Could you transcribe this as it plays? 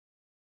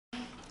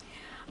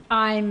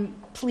I'm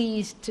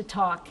pleased to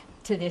talk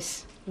to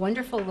this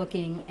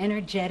wonderful-looking,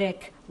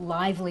 energetic,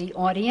 lively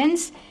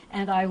audience,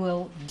 and I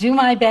will do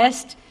my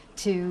best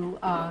to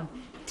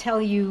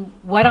tell you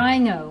what I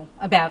know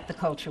about the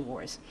culture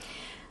wars.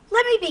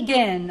 Let me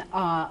begin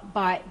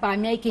by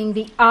making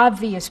the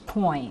obvious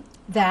point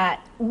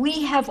that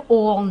we have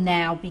all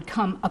now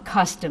become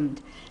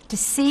accustomed to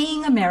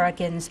seeing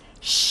Americans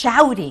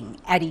shouting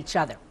at each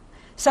other,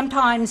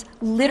 sometimes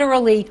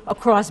literally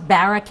across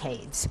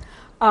barricades,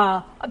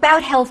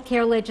 about health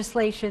care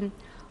legislation,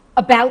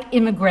 about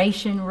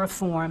immigration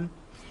reform.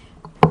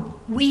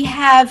 We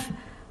have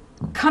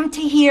come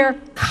to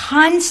hear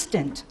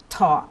constant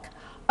talk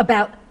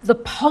about the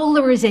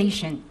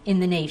polarization in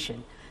the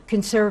nation,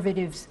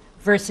 conservatives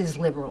versus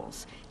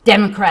liberals,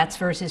 Democrats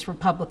versus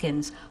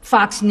Republicans,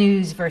 Fox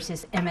News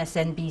versus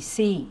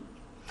MSNBC.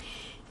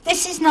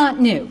 This is not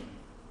new.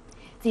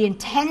 The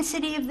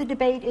intensity of the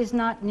debate is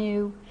not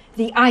new.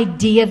 The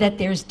idea that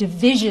there's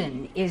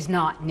division is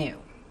not new.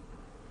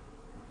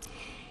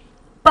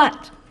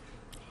 But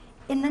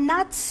in the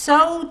not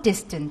so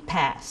distant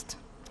past,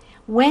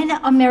 when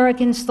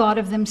Americans thought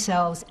of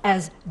themselves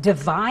as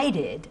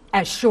divided,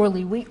 as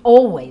surely we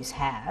always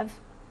have,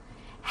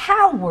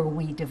 how were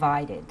we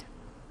divided?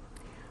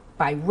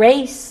 By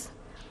race,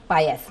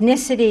 by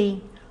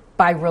ethnicity,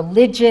 by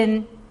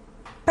religion,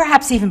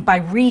 perhaps even by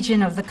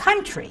region of the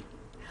country,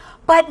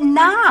 but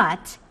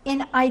not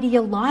in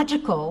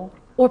ideological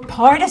or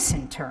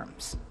partisan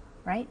terms,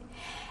 right?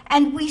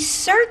 And we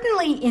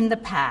certainly in the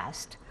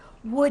past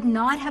would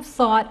not have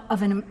thought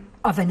of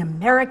an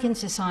American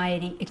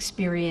society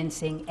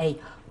experiencing a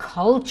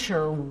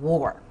culture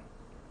war.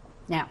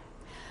 Now,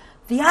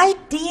 the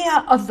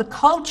idea of the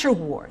culture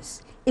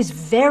wars is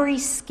very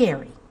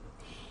scary.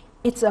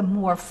 It's a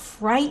more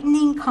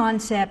frightening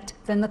concept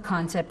than the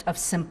concept of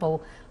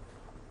simple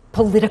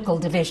political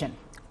division.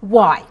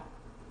 Why?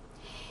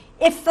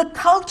 If the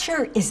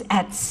culture is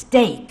at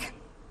stake,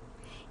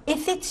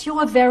 if it's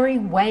your very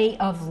way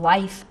of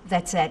life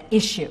that's at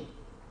issue,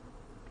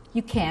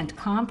 you can't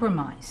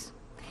compromise.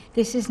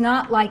 This is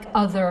not like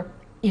other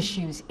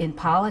issues in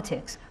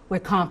politics where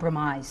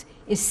compromise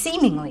is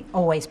seemingly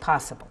always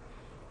possible.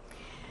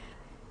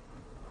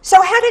 So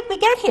how did we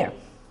get here?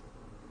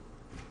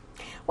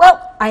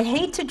 Well, I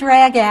hate to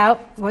drag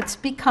out what's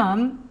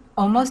become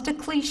almost a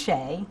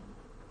cliche.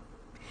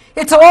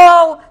 It's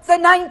all the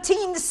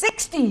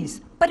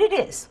 1960s, but it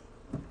is.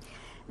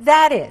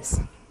 That is,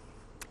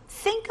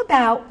 think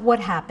about what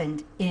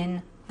happened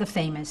in the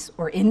famous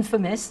or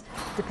infamous,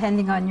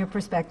 depending on your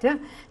perspective,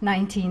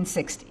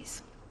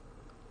 1960s.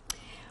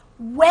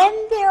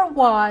 When there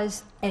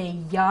was a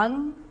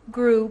young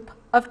group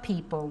of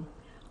people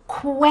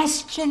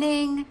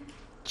questioning,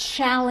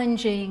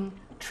 challenging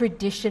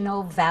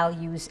traditional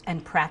values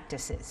and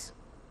practices,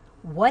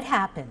 what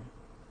happened?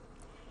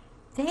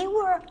 They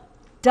were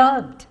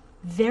dubbed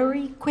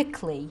very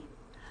quickly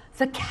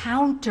the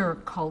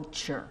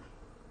counterculture,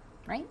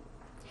 right?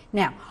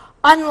 Now,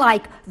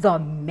 unlike the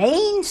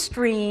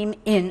mainstream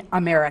in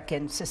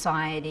American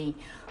society,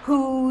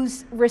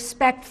 whose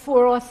respect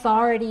for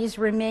authorities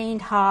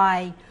remained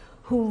high,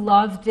 who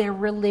loved their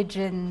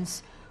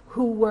religions,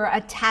 who were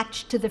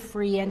attached to the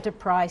free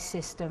enterprise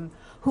system,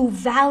 who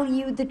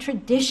valued the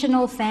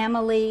traditional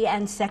family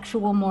and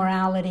sexual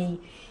morality,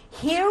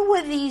 here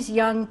were these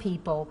young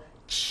people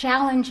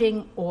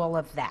challenging all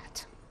of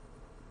that.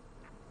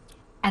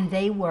 And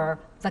they were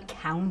the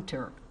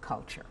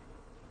counterculture.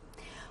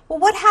 Well,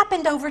 what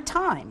happened over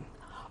time?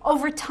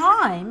 Over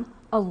time,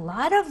 a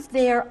lot of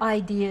their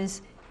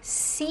ideas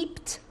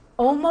seeped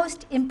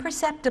almost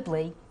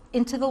imperceptibly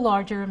into the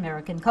larger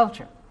American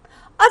culture.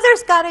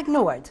 Others got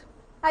ignored.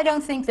 I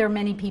don't think there are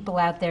many people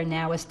out there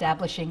now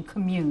establishing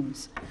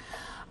communes,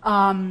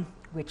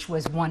 which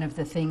was one of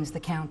the things the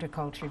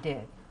counterculture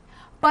did.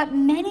 But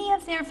many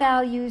of their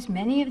values,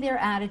 many of their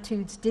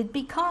attitudes did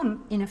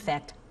become, in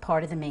effect,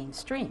 part of the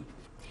mainstream.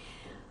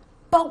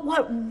 But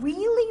what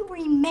really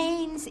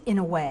remains, in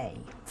a way,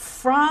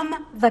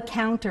 from the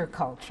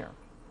counterculture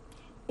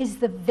is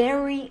the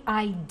very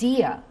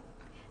idea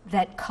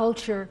that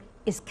culture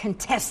is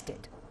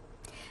contested.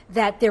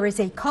 That there is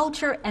a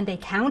culture and a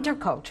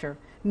counterculture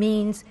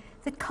means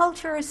that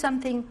culture is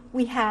something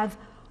we have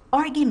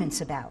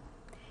arguments about,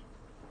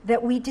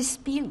 that we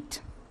dispute.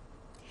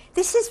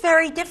 This is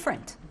very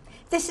different.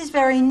 This is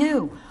very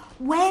new.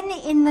 When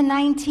in the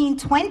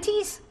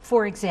 1920s,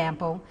 for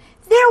example,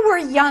 there were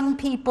young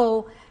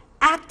people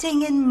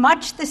acting in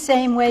much the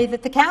same way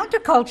that the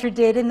counterculture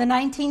did in the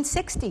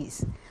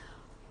 1960s.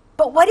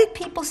 But what did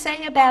people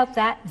say about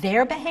that,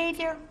 their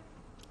behavior?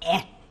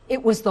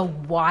 It was the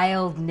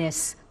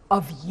wildness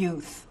of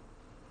youth,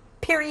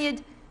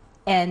 period.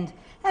 And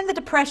the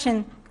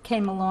Depression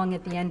came along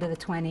at the end of the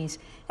 20s,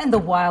 and the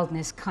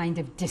wildness kind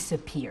of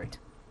disappeared.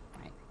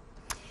 Right?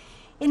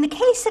 In the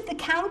case of the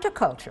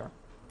counterculture,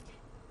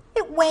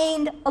 it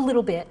waned a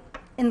little bit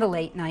in the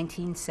late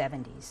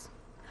 1970s.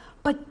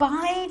 But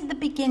by the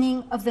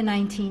beginning of the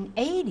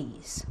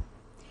 1980s,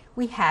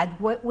 we had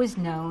what was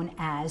known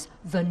as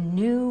the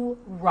New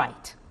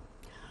Right.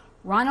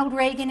 Ronald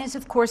Reagan is,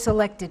 of course,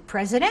 elected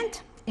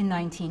president in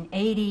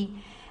 1980,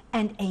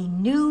 and a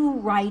new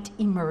right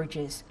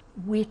emerges,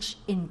 which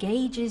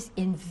engages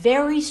in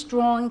very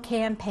strong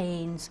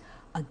campaigns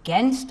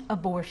against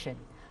abortion,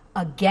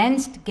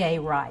 against gay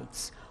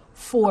rights,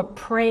 for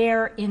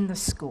prayer in the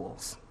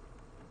schools.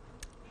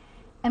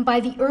 And by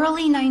the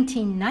early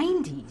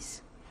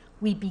 1990s,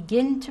 we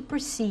begin to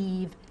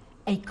perceive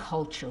a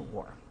culture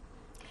war.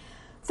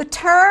 The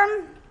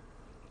term,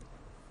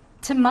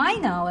 to my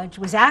knowledge,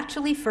 was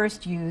actually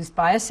first used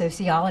by a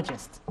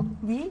sociologist.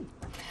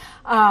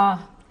 A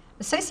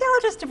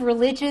sociologist of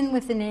religion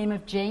with the name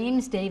of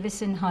James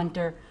Davison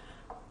Hunter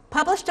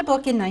published a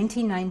book in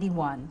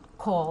 1991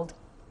 called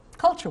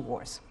Culture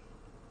Wars.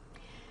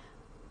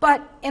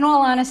 But in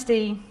all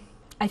honesty,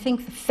 I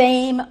think the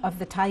fame of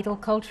the title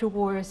Culture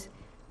Wars,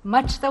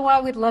 much though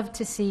I would love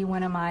to see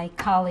one of my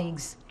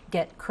colleagues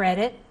get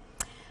credit,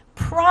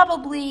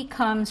 probably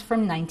comes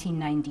from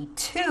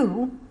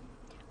 1992,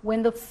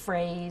 when the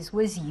phrase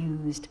was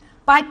used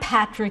by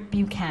Patrick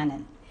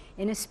Buchanan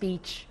in a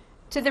speech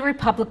to the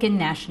Republican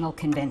National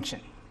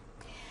Convention.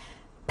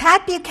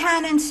 Pat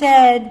Buchanan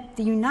said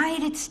the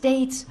United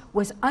States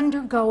was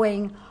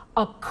undergoing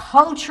a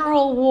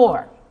cultural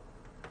war,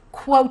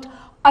 quote,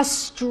 a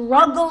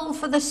struggle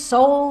for the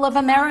soul of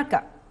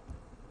America.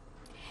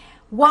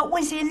 What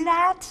was in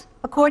that,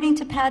 according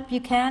to Pat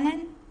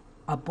Buchanan?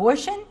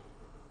 Abortion,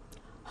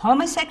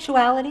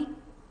 homosexuality,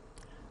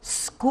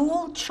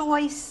 school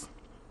choice,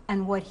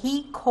 and what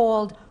he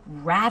called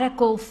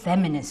radical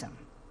feminism.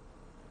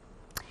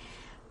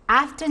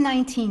 After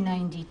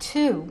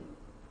 1992,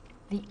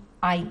 the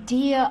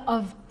idea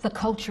of the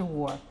culture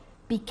war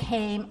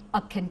became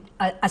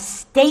a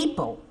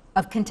staple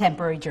of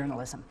contemporary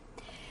journalism.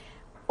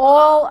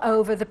 All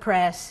over the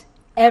press,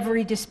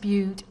 every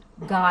dispute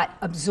got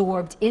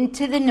absorbed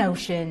into the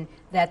notion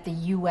that the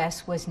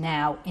U.S. was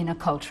now in a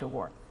culture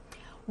war.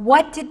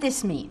 What did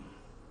this mean?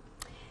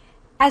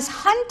 As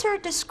Hunter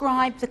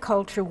described the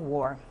culture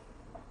war,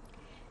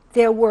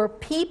 there were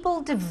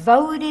people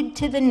devoted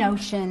to the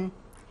notion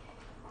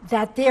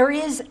that there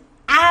is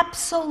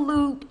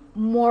absolute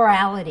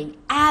morality,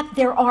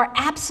 there are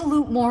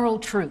absolute moral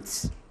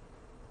truths.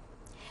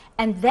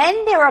 And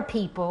then there are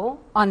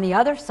people on the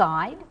other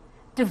side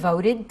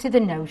devoted to the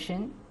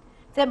notion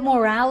that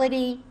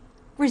morality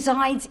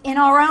resides in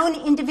our own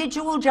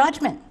individual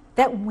judgment,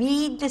 that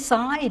we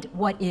decide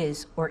what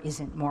is or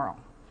isn't moral.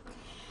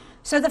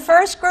 So the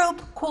first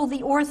group, called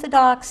the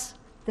Orthodox,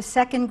 the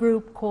second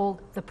group,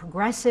 called the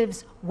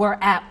Progressives, were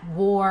at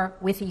war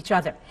with each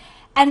other.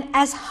 And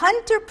as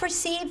Hunter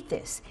perceived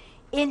this,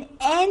 in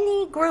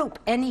any group,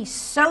 any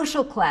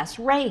social class,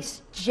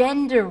 race,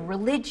 gender,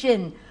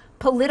 religion,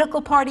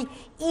 political party,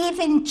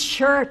 even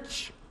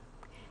church,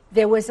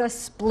 there was a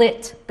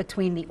split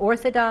between the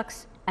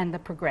Orthodox and the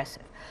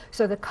Progressive.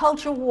 So the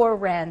culture war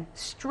ran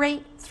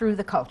straight through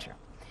the culture.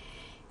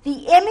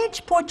 The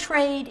image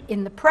portrayed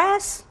in the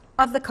press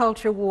of the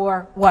culture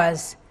war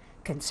was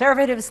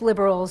conservatives,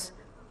 liberals,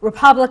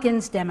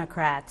 Republicans,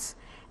 Democrats,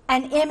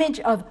 an image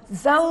of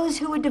those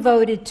who were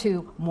devoted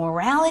to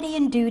morality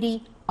and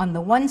duty on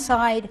the one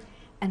side,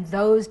 and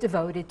those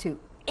devoted to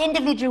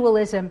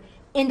individualism,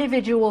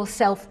 individual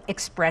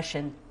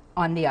self-expression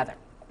on the other.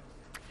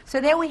 So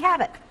there we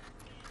have it.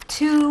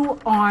 Two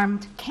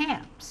armed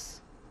camps.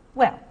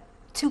 Well,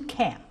 two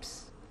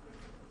camps.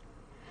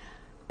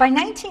 By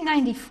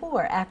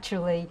 1994,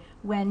 actually,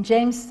 when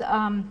James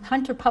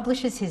Hunter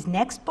publishes his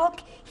next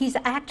book, he's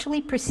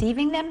actually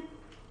perceiving them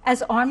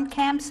as armed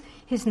camps.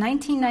 His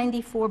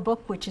 1994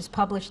 book, which is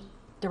published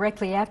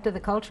directly after the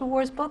Culture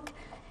Wars book,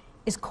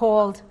 is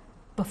called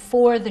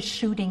Before the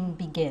Shooting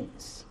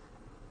Begins.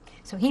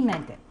 So he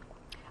meant it.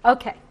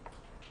 Okay.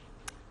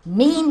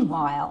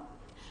 Meanwhile,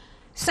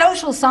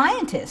 social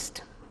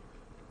scientists,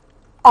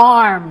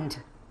 armed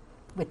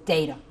with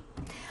data,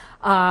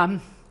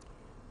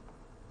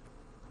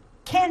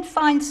 can't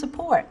find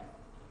support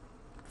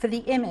for the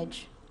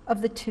image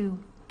of the two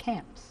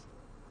camps.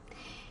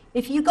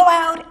 If you go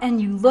out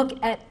and you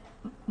look at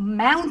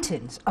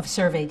mountains of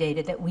survey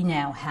data that we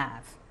now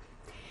have,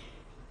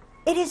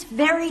 it is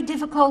very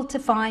difficult to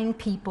find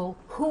people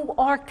who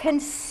are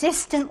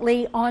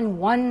consistently on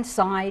one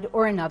side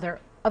or another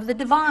of the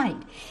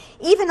divide.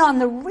 Even on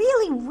the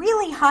really,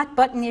 really hot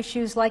button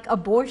issues like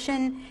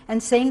abortion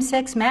and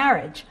same-sex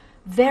marriage,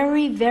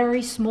 very,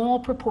 very small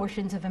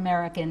proportions of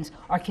Americans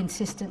are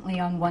consistently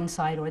on one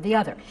side or the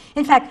other.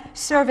 In fact,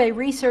 survey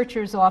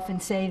researchers often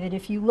say that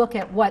if you look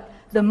at what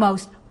the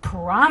most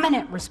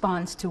prominent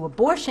response to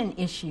abortion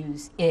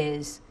issues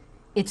is,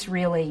 it's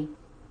really,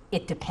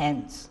 it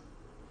depends.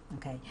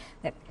 Okay?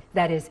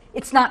 That is,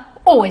 it's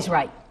not always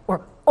right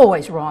or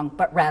always wrong,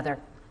 but rather,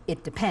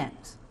 it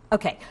depends.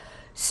 Okay,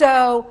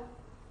 so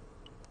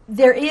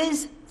there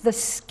is the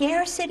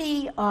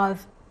scarcity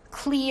of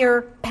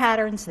clear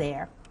patterns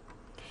there.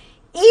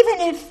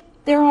 Even if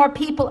there are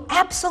people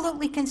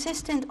absolutely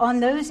consistent on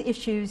those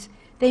issues,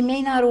 they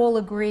may not all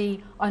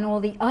agree on all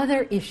the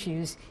other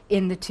issues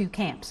in the two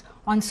camps,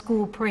 on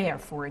school prayer,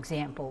 for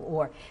example,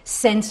 or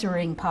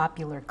censoring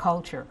popular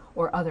culture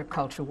or other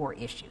culture war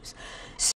issues.